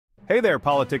Hey there,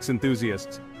 politics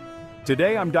enthusiasts.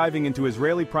 Today I'm diving into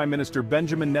Israeli Prime Minister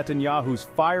Benjamin Netanyahu's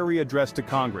fiery address to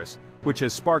Congress, which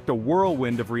has sparked a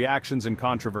whirlwind of reactions and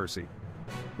controversy.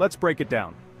 Let's break it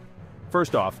down.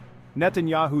 First off,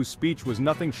 Netanyahu's speech was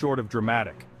nothing short of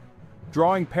dramatic.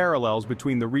 Drawing parallels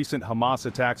between the recent Hamas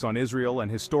attacks on Israel and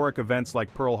historic events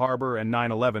like Pearl Harbor and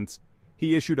 9/11,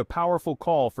 he issued a powerful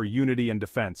call for unity and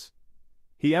defense.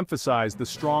 He emphasized the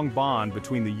strong bond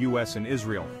between the US and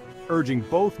Israel, urging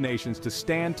both nations to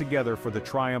stand together for the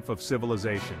triumph of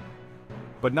civilization.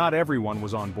 But not everyone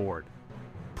was on board.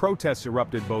 Protests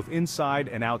erupted both inside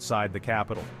and outside the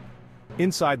capital.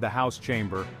 Inside the House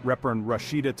chamber, Reverend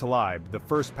Rashida Tlaib, the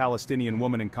first Palestinian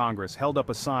woman in Congress, held up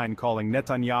a sign calling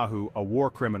Netanyahu a war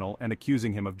criminal and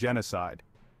accusing him of genocide.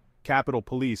 Capitol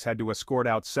Police had to escort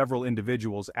out several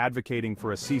individuals advocating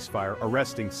for a ceasefire,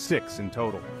 arresting 6 in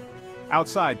total.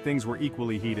 Outside, things were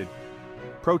equally heated.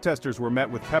 Protesters were met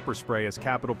with pepper spray as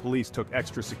Capitol Police took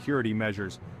extra security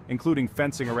measures, including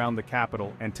fencing around the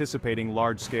Capitol, anticipating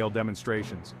large-scale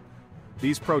demonstrations.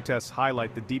 These protests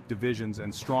highlight the deep divisions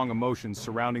and strong emotions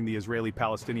surrounding the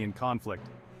Israeli-Palestinian conflict,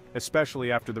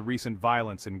 especially after the recent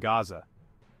violence in Gaza.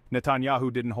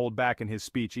 Netanyahu didn't hold back in his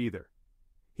speech either.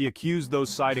 He accused those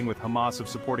siding with Hamas of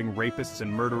supporting rapists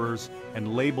and murderers,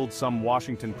 and labeled some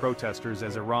Washington protesters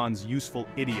as Iran's useful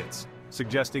idiots,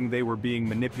 suggesting they were being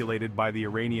manipulated by the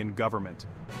Iranian government.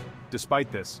 Despite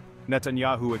this,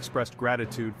 Netanyahu expressed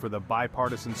gratitude for the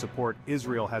bipartisan support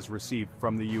Israel has received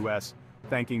from the US,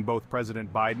 thanking both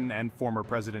President Biden and former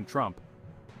President Trump.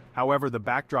 However, the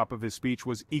backdrop of his speech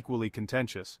was equally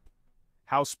contentious.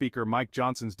 House Speaker Mike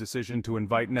Johnson's decision to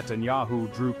invite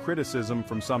Netanyahu drew criticism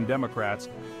from some Democrats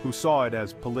who saw it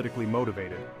as politically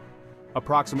motivated.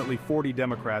 Approximately 40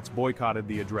 Democrats boycotted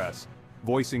the address,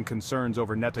 voicing concerns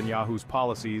over Netanyahu's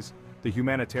policies, the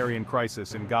humanitarian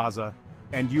crisis in Gaza,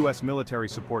 and US military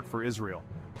support for Israel.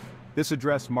 This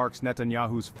address marks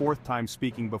Netanyahu's 4th time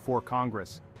speaking before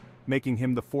Congress, making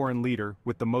him the foreign leader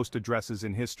with the most addresses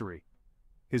in history.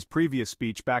 His previous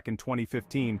speech back in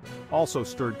 2015 also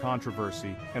stirred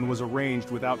controversy and was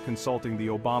arranged without consulting the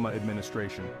Obama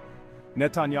administration.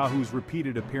 Netanyahu's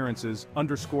repeated appearances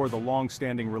underscore the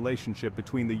long-standing relationship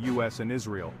between the US and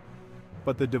Israel.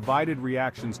 But the divided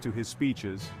reactions to his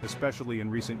speeches, especially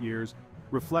in recent years,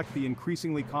 reflect the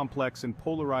increasingly complex and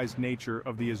polarized nature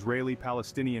of the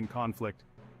Israeli-Palestinian conflict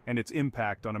and its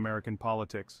impact on American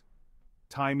politics.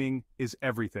 Timing is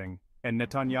everything, and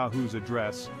Netanyahu's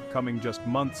address, coming just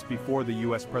months before the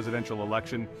US presidential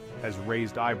election, has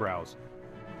raised eyebrows.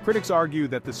 Critics argue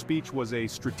that the speech was a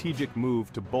strategic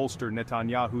move to bolster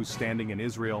Netanyahu's standing in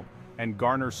Israel and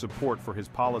garner support for his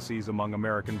policies among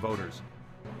American voters.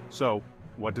 So,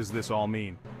 what does this all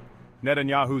mean?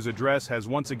 Netanyahu's address has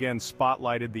once again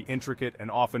spotlighted the intricate and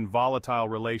often volatile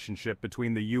relationship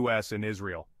between the US and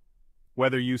Israel.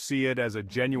 Whether you see it as a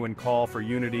genuine call for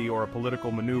unity or a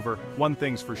political maneuver, one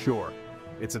thing's for sure.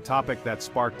 It's a topic that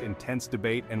sparked intense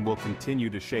debate and will continue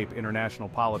to shape international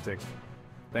politics.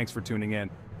 Thanks for tuning in.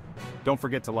 Don't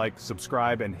forget to like,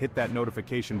 subscribe, and hit that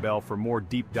notification bell for more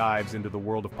deep dives into the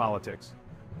world of politics.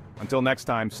 Until next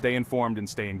time, stay informed and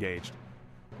stay engaged.